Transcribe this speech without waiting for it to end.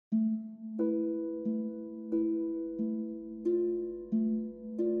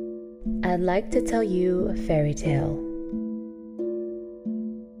I'd like to tell you a fairy tale.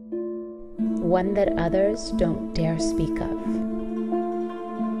 One that others don't dare speak of.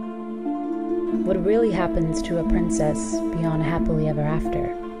 What really happens to a princess beyond happily ever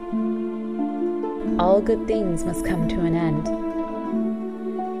after? All good things must come to an end.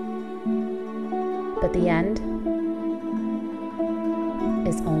 But the end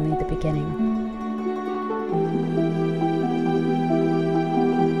is only the beginning.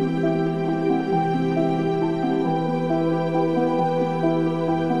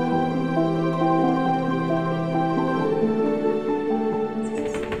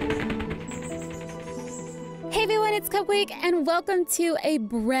 It's Cupquake and welcome to a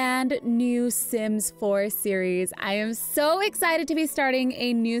brand new Sims 4 series. I am so excited to be starting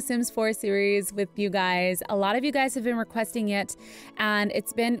a new Sims 4 series with you guys. A lot of you guys have been requesting it and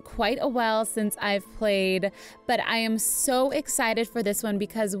it's been quite a while since I've played, but I am so excited for this one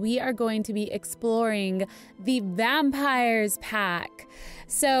because we are going to be exploring the Vampires pack.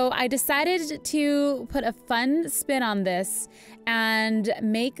 So I decided to put a fun spin on this and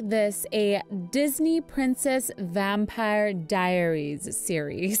make this a Disney Princess Vampire Diaries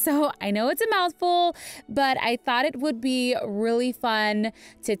series. So I know it's a mouthful, but I thought it would be really fun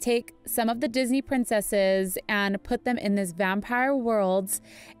to take some of the Disney princesses and put them in this vampire world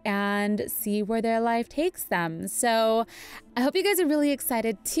and see where their life takes them. So I hope you guys are really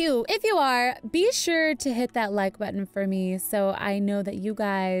excited too. If you are, be sure to hit that like button for me so I know that you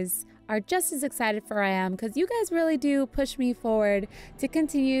guys are just as excited for I am, because you guys really do push me forward to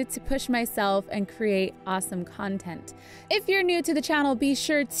continue to push myself and create awesome content. If you're new to the channel, be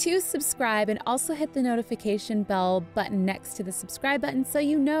sure to subscribe and also hit the notification bell button next to the subscribe button so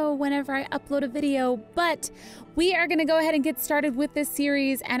you know whenever I upload a video. But we are gonna go ahead and get started with this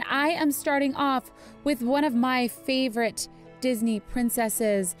series, and I am starting off with one of my favorite Disney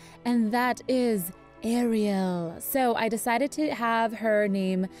princesses, and that is Ariel. So I decided to have her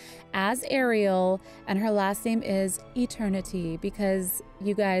name as Ariel and her last name is Eternity because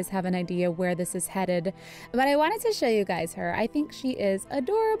you guys have an idea where this is headed. But I wanted to show you guys her. I think she is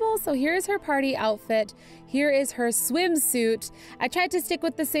adorable. So here's her party outfit. Here is her swimsuit. I tried to stick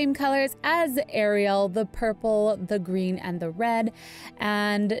with the same colors as Ariel, the purple, the green, and the red.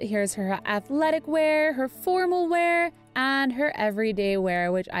 And here's her athletic wear, her formal wear, and her everyday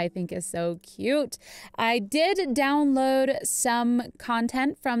wear, which I think is so cute. I did download some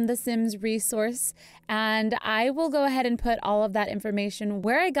content from the Sims resource, and I will go ahead and put all of that information,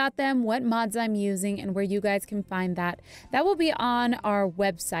 where I got them, what mods I'm using, and where you guys can find that. That will be on our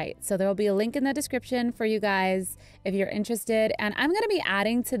website. So there will be a link in the description for you guys if you're interested. And I'm gonna be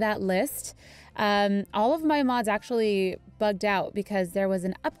adding to that list. All of my mods actually bugged out because there was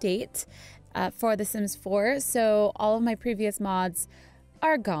an update for The Sims 4, so all of my previous mods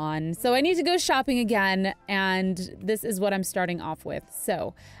are gone. So I need to go shopping again, and this is what I'm starting off with.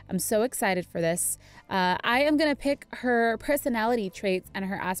 So I'm so excited for this. I am gonna pick her personality traits and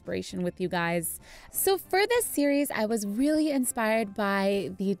her aspiration with you guys. So for this series, I was really inspired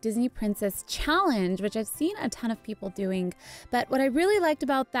by the Disney Princess Challenge, which I've seen a ton of people doing. But what I really liked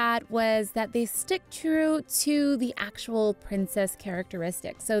about that was that they stick true to the actual princess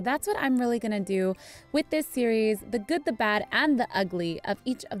characteristics. So that's what I'm really gonna do with this series, the good, the bad, and the ugly of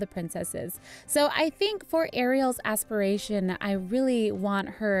each of the princesses. So I think for Ariel's aspiration, I really want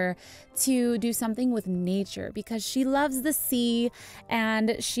her to do something with nature because she loves the sea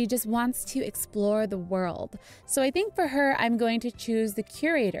and she just wants to explore the world. So I think for her, I'm going to choose the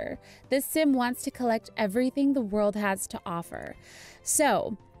curator. This sim wants to collect everything the world has to offer.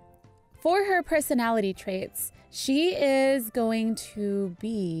 So for her personality traits, she is going to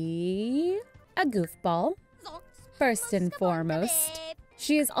be a goofball, first and foremost.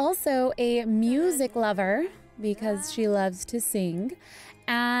 She is also a music lover because she loves to sing.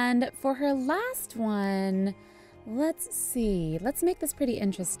 And for her last one, let's see. Let's make this pretty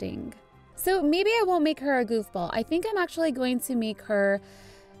interesting. So maybe I won't make her a goofball. I think I'm actually going to make her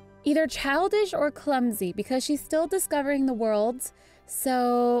either childish or clumsy because she's still discovering the world.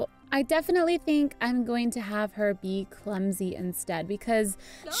 So I definitely think I'm going to have her be clumsy instead because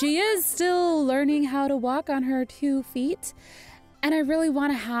she is still learning how to walk on her 2 feet. And I really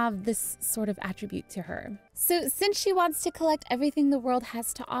want to have this sort of attribute to her. So since she wants to collect everything the world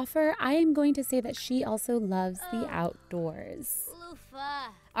has to offer, I am going to say that she also loves the outdoors.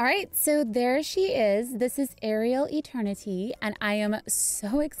 All right, so there she is. This is Ariel Eternity, and I am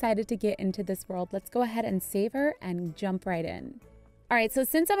so excited to get into this world. Let's go ahead and save her and jump right in. All right, so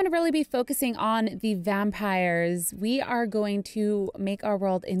since I'm going to really be focusing on the vampires, we are going to make our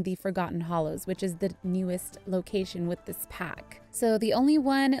world in the Forgotten Hollows, which is the newest location with this pack. So the only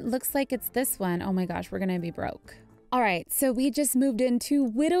one, it looks like it's this one. Oh my gosh, we're going to be broke. All right, so we just moved into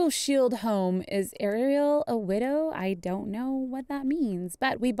Widow Shield Home. Is Ariel a widow? I don't know what that means,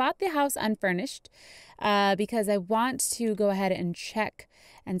 but we bought the house unfurnished because I want to go ahead and check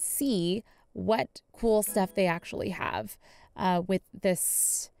and see what cool stuff they actually have with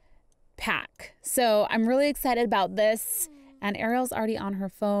this pack. So I'm really excited about this, and Ariel's already on her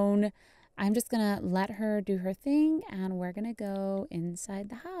phone. I'm just gonna let her do her thing, and we're gonna go inside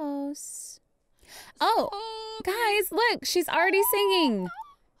the house. Oh, guys, look, she's already singing.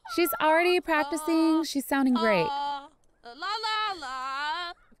 She's already practicing. She's sounding great.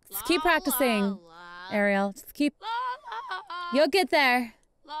 Just keep practicing, Ariel. Just keep. You'll get there.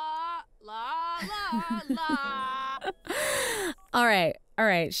 All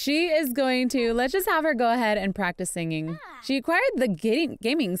right. She is going to, let's just have her go ahead and practice singing. She acquired the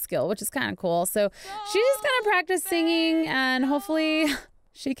gaming skill, which is kind of cool. So she's just going to practice singing, and hopefully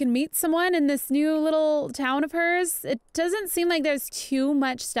she can meet someone in this new little town of hers. It doesn't seem like there's too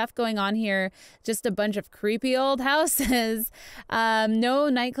much stuff going on here. Just a bunch of creepy old houses. No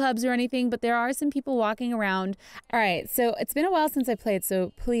nightclubs or anything, but there are some people walking around. All right, so it's been a while since I played,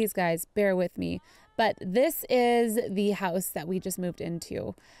 so please, guys, bear with me. But this is the house that we just moved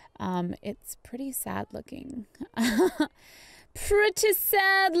into. It's pretty sad looking. Pretty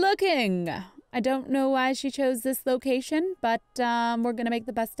sad looking. I don't know why she chose this location, but we're going to make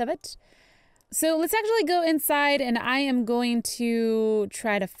the best of it. So let's actually go inside, and I am going to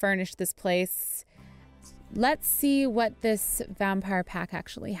try to furnish this place. Let's see what this vampire pack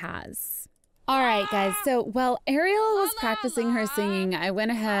actually has. All right, guys. So while Ariel was practicing her singing, I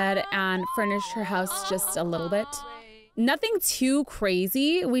went ahead and furnished her house just a little bit. Nothing too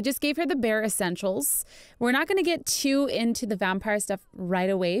crazy. We just gave her the bare essentials. We're not going to get too into the vampire stuff right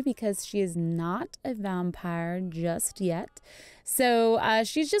away because she is not a vampire just yet. So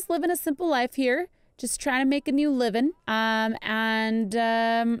she's just living a simple life here, just trying to make a new living and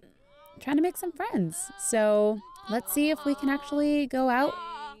trying to make some friends. So let's see if we can actually go out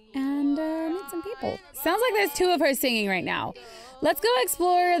and meet some people. Sounds like there's two of her singing right now. Let's go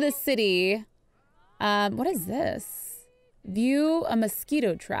explore the city. What is this? View a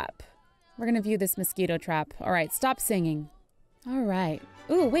mosquito trap. We're gonna view this mosquito trap. All right, stop singing. All right.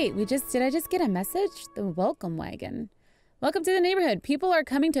 Ooh, wait, did I just get a message? The welcome wagon. Welcome to the neighborhood. People are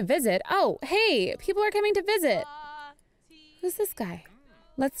coming to visit. Oh, hey, people are coming to visit. Who's this guy?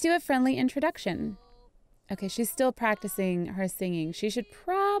 Let's do a friendly introduction. Okay, she's still practicing her singing. She should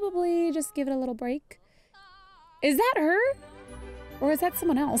probably just give it a little break. Is that her? Or is that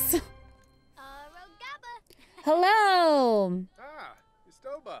someone else? Hello.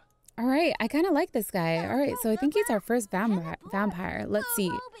 Estoba. All right, I kind of like this guy. All right, so I think he's our first vampire. Let's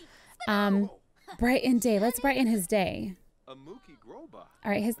see. Brighten day. Let's brighten his day. All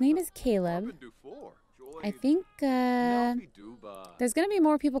right, his name is Caleb. I think there's going to be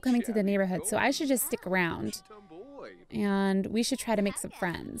more people coming to the neighborhood, so I should just stick around. And we should try to make some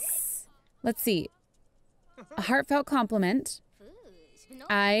friends. Let's see. A heartfelt compliment.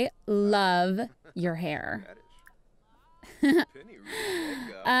 I love your hair.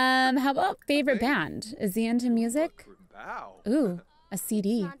 How about favorite band? Is he into music? Ooh, a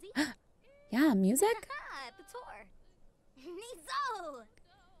CD. Yeah, music?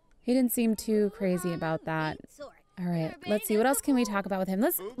 He didn't seem too crazy about that. All right, let's see. What else can we talk about with him?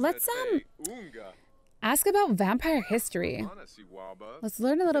 Let's ask about vampire history. Let's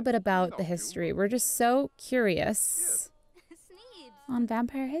learn a little bit about the history. We're just so curious on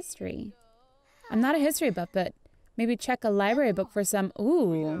vampire history. I'm not a history buff, but maybe check a library book for some.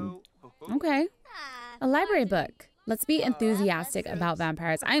 Ooh, okay. A library book. Let's be enthusiastic about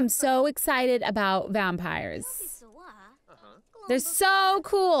vampires. I am so excited about vampires. They're so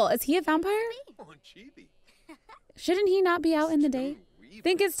cool. Is he a vampire? Shouldn't he not be out in the day?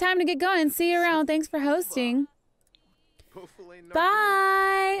 Think it's time to get going. See you around. Thanks for hosting.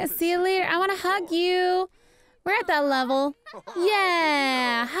 Bye. See you later. I want to hug you. We're at that level.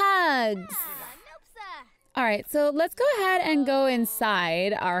 Yeah, hugs. All right, so let's go ahead and go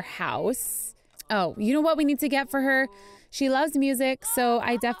inside our house. Oh, you know what we need to get for her? She loves music, so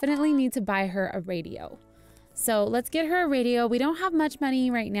I definitely need to buy her a radio. So let's get her a radio. We don't have much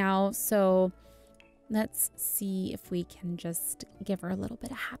money right now, so let's see if we can just give her a little bit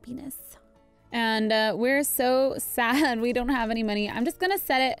of happiness. And we're so sad we don't have any money. I'm just gonna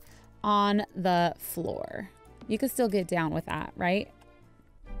set it on the floor. You could still get down with that, right?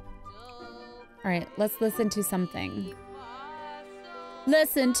 All right, let's listen to something.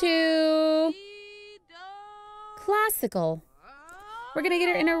 listen to classical. We're gonna get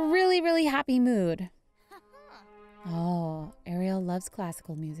her in a really, really happy mood. Oh, Ariel loves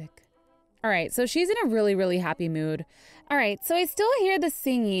classical music. All right, so she's in a really, really happy mood. All right, so I still hear the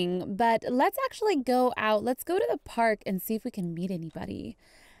singing, but let's actually go out. Let's go to the park and see if we can meet anybody.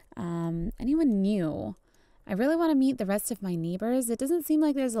 Anyone new? I really want to meet the rest of my neighbors. It doesn't seem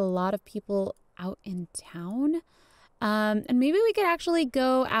like there's a lot of people out in town. And maybe we could actually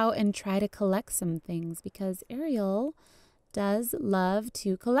go out and try to collect some things because Ariel does love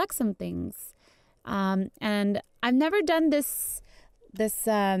to collect some things. And I've never done this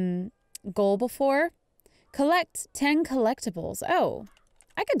goal before. Collect 10 collectibles. Oh,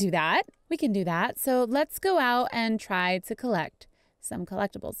 I could do that. We can do that. So let's go out and try to collect some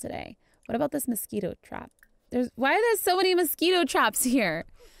collectibles today. What about this mosquito trap? Why are there so many mosquito traps here?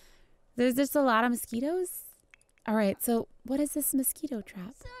 There's just a lot of mosquitoes? All right, so what is this mosquito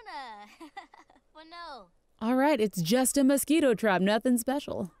trap? All right, it's just a mosquito trap, nothing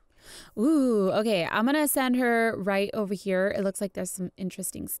special. Ooh, okay, I'm gonna send her right over here. It looks like there's some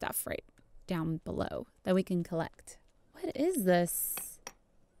interesting stuff right down below that we can collect. What is this?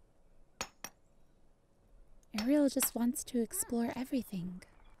 Ariel just wants to explore everything.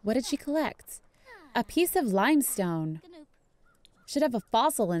 What did she collect? A piece of limestone. Should have a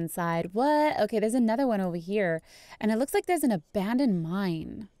fossil inside. What? Okay, there's another one over here. And it looks like there's an abandoned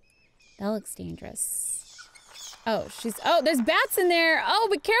mine. That looks dangerous. Oh, there's bats in there. Oh,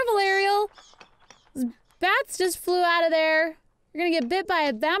 be careful, Ariel. Those bats just flew out of there. You're gonna get bit by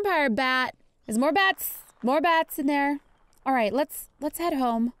a vampire bat. There's more bats. More bats in there. All right, let's head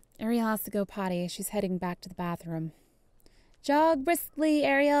home. Ariel has to go potty. She's heading back to the bathroom. Jog briskly,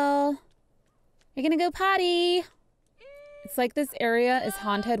 Ariel. You're gonna go potty. It's like this area is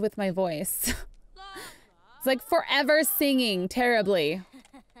haunted with my voice. It's like forever singing terribly.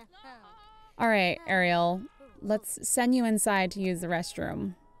 All right, Ariel, let's send you inside to use the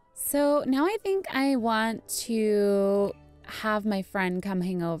restroom. So now I think I want to have my friend come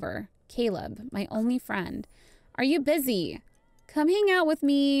hang over. Caleb, my only friend. Are you busy? Come hang out with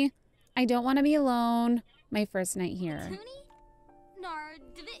me. I don't want to be alone. My first night here.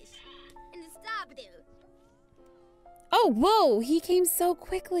 Oh, whoa, he came so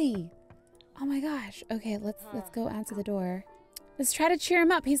quickly. Oh my gosh. Okay, let's go answer the door. Let's try to cheer him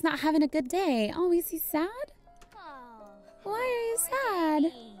up. He's not having a good day. Oh, is he sad? Why are you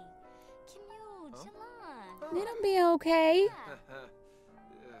sad? It'll be okay.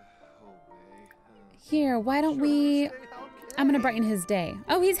 Here, why don't we... I'm gonna brighten his day.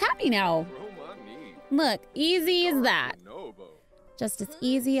 Oh, he's happy now. Look, easy as that. Just as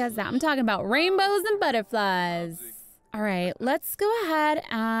easy as that. I'm talking about rainbows and butterflies. All right, let's go ahead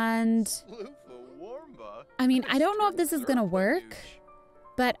and... I mean, I don't know if this is gonna work,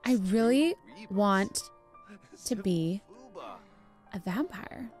 but I really want to be a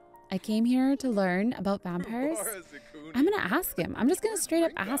vampire. I came here to learn about vampires. I'm gonna ask him. I'm just gonna straight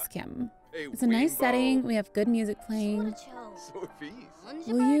up ask him. It's a nice setting. We have good music playing.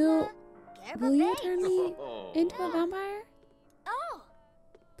 Will you turn me into a vampire?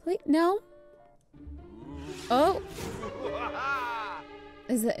 Please, no? Oh.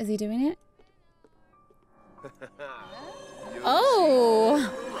 Is he doing it?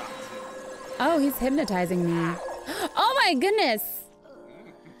 Oh. Oh, he's hypnotizing me. Oh my goodness.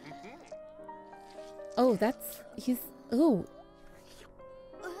 Oh, ooh.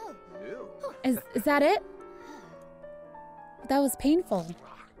 Is that it? That was painful.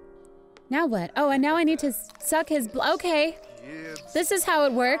 Now what? Oh, and now I need to suck his blood. Okay. This is how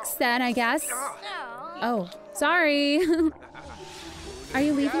it works then, I guess. Oh, sorry. Are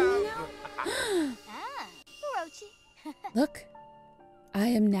you leaving me now? Look, I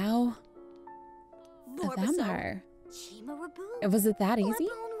am now a vampire. Was it that easy?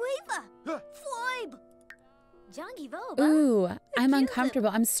 Ooh, I'm uncomfortable.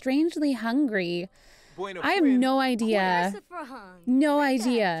 I'm strangely hungry. I have no idea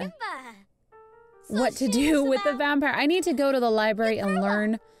what to do with the vampire. I need to go to the library and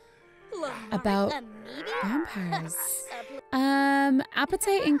learn about vampires.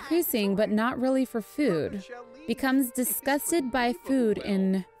 Appetite increasing, but not really for food. Becomes disgusted by food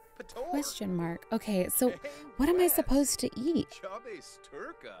in question mark. Okay, so what am I supposed to eat?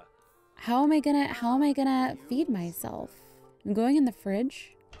 How am I gonna feed myself? I'm going in the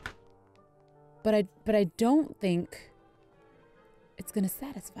fridge. But I don't think it's gonna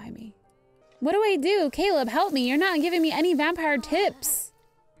satisfy me. What do I do? Caleb, help me. You're not giving me any vampire tips.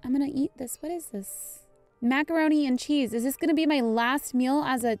 I'm gonna eat this. What is this? Macaroni and cheese. Is this gonna be my last meal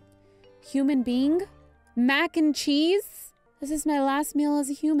as a human being? Mac and cheese? This is my last meal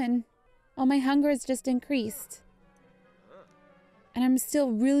as a human. Oh, my hunger has just increased. And I'm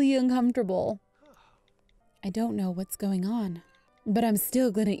still really uncomfortable. I don't know what's going on, but I'm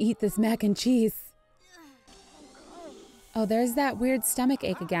still gonna eat this mac and cheese. Oh, there's that weird stomach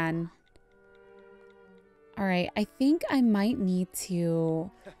ache again. All right, I think I might need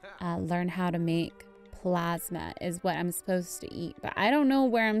to learn how to make plasma is what I'm supposed to eat, but I don't know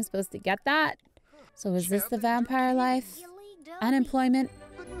where I'm supposed to get that. So is this the vampire life? Unemployment?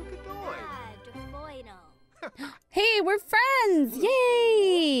 Hey, we're friends!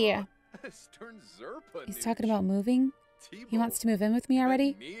 Yay! He's talking about moving? He wants to move in with me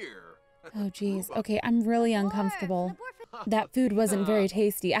already? Oh, geez. Okay, I'm really uncomfortable. That food wasn't very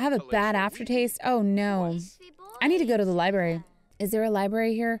tasty. I have a bad aftertaste. Oh, no. I need to go to the library. Is there a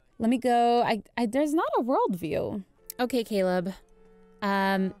library here? Let me go. There's not a world view. Okay, Caleb.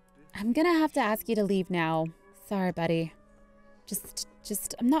 I'm gonna have to ask you to leave now. Sorry, buddy.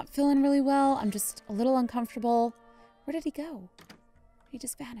 I'm not feeling really well. I'm just a little uncomfortable. Where did he go? He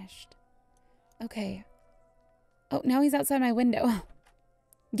just vanished. Okay. Oh, now he's outside my window.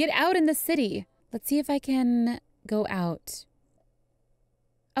 Get out in the city. Let's see if I can go out.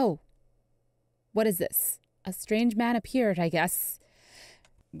 Oh. What is this? A strange man appeared, I guess.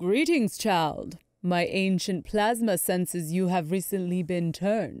 Greetings, child. My ancient plasma senses you have recently been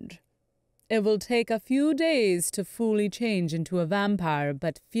turned. It will take a few days to fully change into a vampire,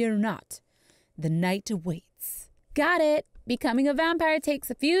 but fear not. The night awaits. Got it. Becoming a vampire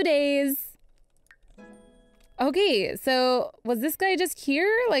takes a few days. Okay, so was this guy just here?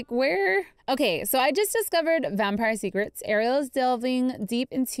 Like where? Okay, so I just discovered vampire secrets. Ariel is delving deep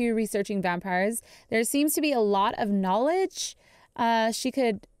into researching vampires. There seems to be a lot of knowledge she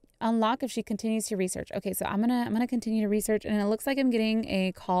could unlock if she continues to research. Okay, so I'm gonna continue to research, and it looks like I'm getting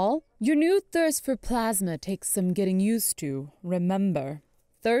a call. Your new thirst for plasma takes some getting used to. Remember,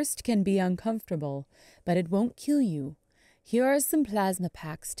 thirst can be uncomfortable, but it won't kill you. Here are some plasma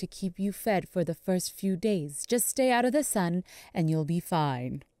packs to keep you fed for the first few days. Just stay out of the sun and you'll be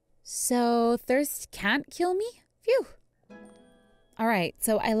fine. So thirst can't kill me? Phew. All right,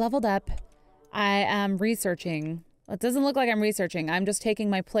 so I leveled up. I am researching. It doesn't look like I'm researching. I'm just taking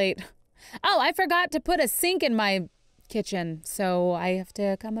my plate. Oh, I forgot to put a sink in my kitchen, so I have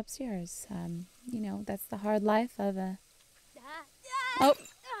to come upstairs. You know, that's the hard life of a... Oh,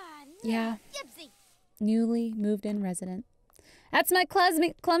 yeah. Newly moved in resident. That's my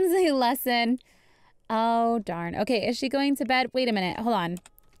clumsy lesson. Oh, darn. Okay, is she going to bed? Wait a minute. Hold on.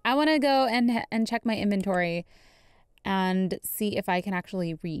 I want to go and check my inventory and see if I can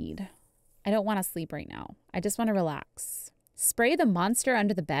actually read. I don't want to sleep right now. I just want to relax. Spray the monster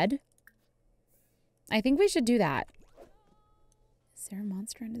under the bed? I think we should do that. Is there a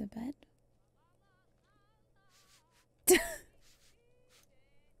monster under the bed?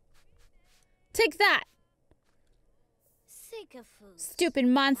 Take that! Stupid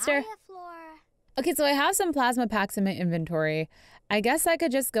monster. Okay, so I have some plasma packs in my inventory. I guess I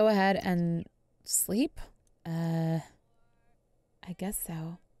could just go ahead and sleep. I guess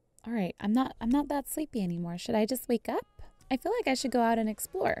so. All right, I'm not that sleepy anymore. Should I just wake up? I feel like I should go out and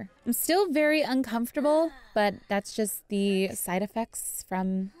explore. I'm still very uncomfortable, but that's just the side effects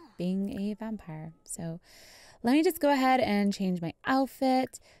from being a vampire. So let me just go ahead and change my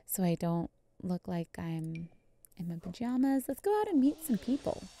outfit so I don't look like I'm in my pajamas. Let's go out and meet some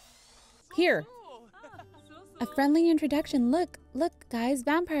people. Here. A friendly introduction. Look, guys,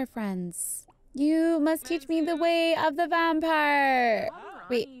 vampire friends. You must teach me the way of the vampire.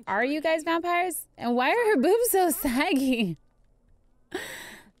 Wait, are you guys vampires? And why are her boobs so saggy?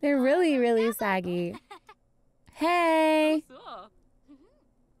 They're really, really saggy. Hey.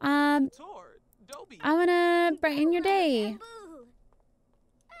 I want to brighten your day.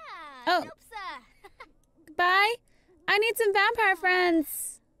 Oh. Goodbye. I need some vampire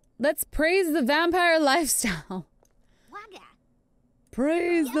friends. Let's praise the vampire lifestyle.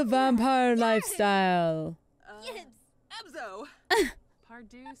 Praise the vampire lifestyle.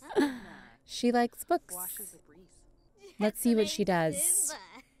 She likes books. Let's see what she does.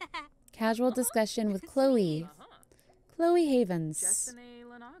 Casual discussion with Chloe. Chloe Havens.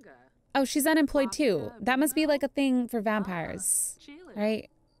 Oh, she's unemployed too. That must be like a thing for vampires, right?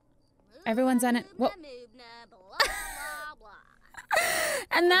 Everyone's on it. Whoa.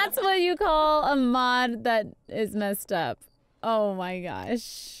 And that's what you call a mod that is messed up. Oh my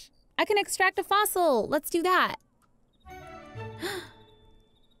gosh. I can extract a fossil. Let's do that.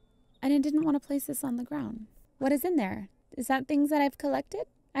 And I didn't want to place this on the ground. What is in there? Is that things that I've collected?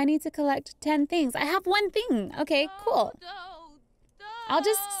 I need to collect 10 things. I have one thing. Okay, cool. I'll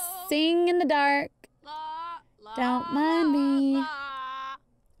just sing in the dark. Don't mind me.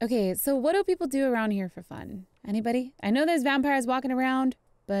 Okay, so what do people do around here for fun? Anybody? I know there's vampires walking around,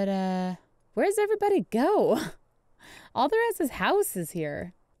 but where's everybody go? All the rest is houses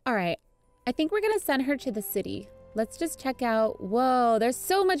here. All right, I think we're gonna send her to the city. Let's just check out. Whoa, there's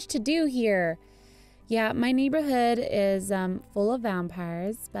so much to do here. Yeah, my neighborhood is full of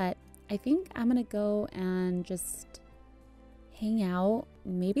vampires, but I think I'm gonna go and just hang out,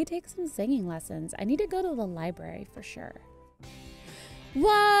 maybe take some singing lessons. I need to go to the library for sure.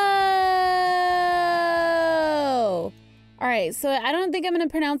 Whoa! All right, so I don't think I'm gonna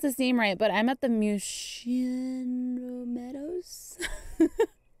pronounce this name right, but I'm at the Mushin Meadows.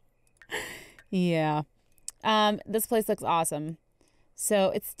 Yeah. This place looks awesome. So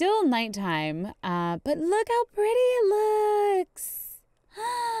it's still nighttime, but look how pretty it looks.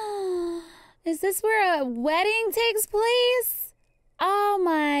 Is this where a wedding takes place? Oh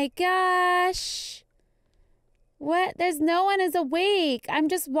my gosh. What? There's no one is awake. I'm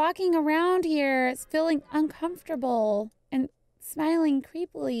just walking around here feeling uncomfortable and smiling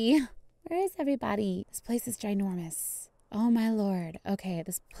creepily. Where is everybody? This place is ginormous. Oh my Lord. Okay,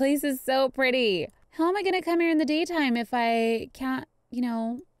 this place is so pretty. How am I gonna come here in the daytime if I can't, you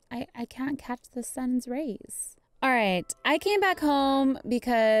know, I can't catch the sun's rays? All right, I came back home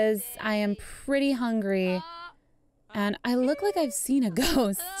because I am pretty hungry and I look like I've seen a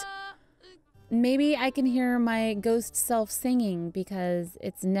ghost. Maybe I can hear my ghost self singing because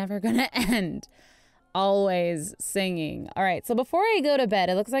it's never gonna end. Always singing. All right, so before I go to bed,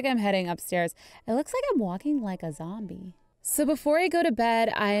 it looks like I'm heading upstairs. It looks like I'm walking like a zombie. So before I go to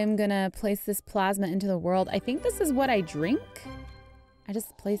bed, I am gonna place this plasma into the world. I think this is what I drink. I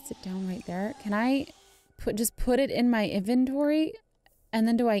just placed it down right there. Can I just put it in my inventory and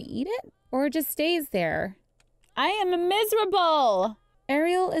then do I eat it? Or it just stays there? I am miserable.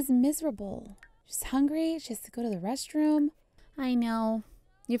 Ariel is miserable. She's hungry. She has to go to the restroom. I know.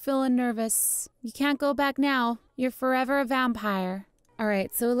 You're feeling nervous. You can't go back now. You're forever a vampire. All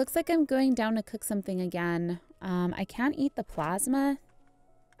right, so it looks like I'm going down to cook something again. I can't eat the plasma.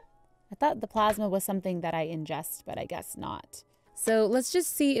 I thought the plasma was something that I ingest, but I guess not. So let's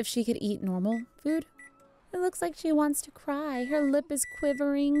just see if she could eat normal food. It looks like she wants to cry. Her lip is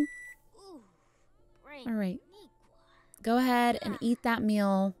quivering. All right. Go ahead and eat that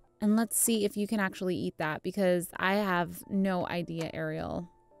meal. And let's see if you can actually eat that because I have no idea, Ariel.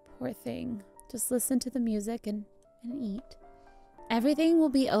 Poor thing. Just listen to the music and eat. Everything will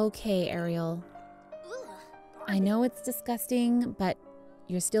be okay, Ariel. I know it's disgusting, but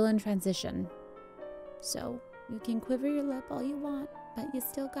you're still in transition. So you can quiver your lip all you want, but you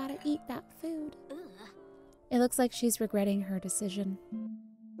still gotta eat that food. It looks like she's regretting her decision.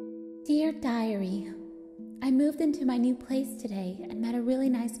 Dear Diary, I moved into my new place today and met a really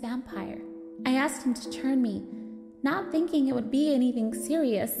nice vampire. I asked him to turn me, not thinking it would be anything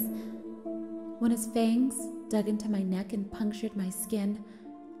serious. When his fangs dug into my neck and punctured my skin,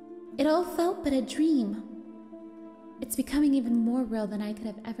 it all felt but a dream. It's becoming even more real than I could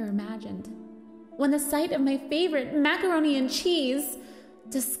have ever imagined. When the sight of my favorite macaroni and cheese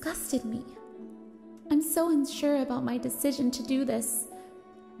disgusted me. I'm so unsure about my decision to do this,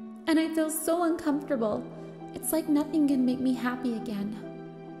 and I feel so uncomfortable. It's like nothing can make me happy again.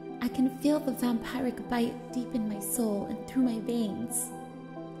 I can feel the vampiric bite deep in my soul and through my veins.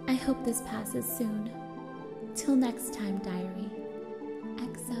 I hope this passes soon. Till next time, Diary.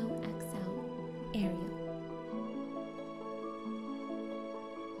 XOXO, Ariel.